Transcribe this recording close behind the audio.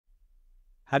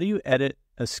How do you edit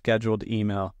a scheduled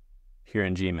email here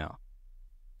in Gmail?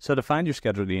 So to find your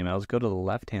scheduled emails, go to the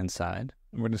left-hand side,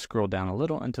 and we're going to scroll down a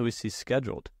little until we see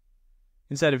scheduled.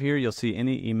 Inside of here, you'll see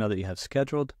any email that you have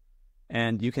scheduled,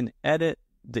 and you can edit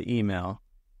the email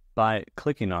by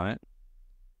clicking on it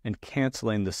and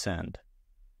canceling the send.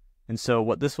 And so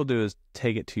what this will do is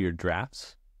take it to your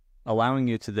drafts, allowing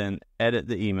you to then edit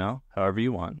the email however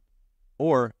you want,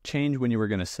 or change when you were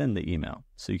going to send the email.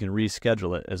 So you can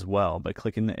reschedule it as well by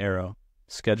clicking the arrow,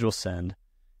 schedule send,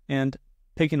 and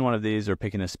picking one of these or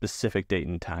picking a specific date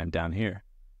and time down here.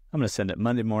 I'm going to send it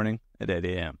Monday morning at 8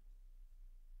 a.m.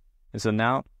 And so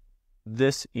now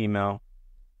this email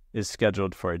is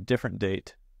scheduled for a different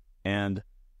date and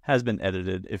has been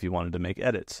edited if you wanted to make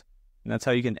edits. And that's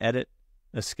how you can edit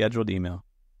a scheduled email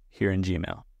here in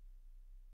Gmail.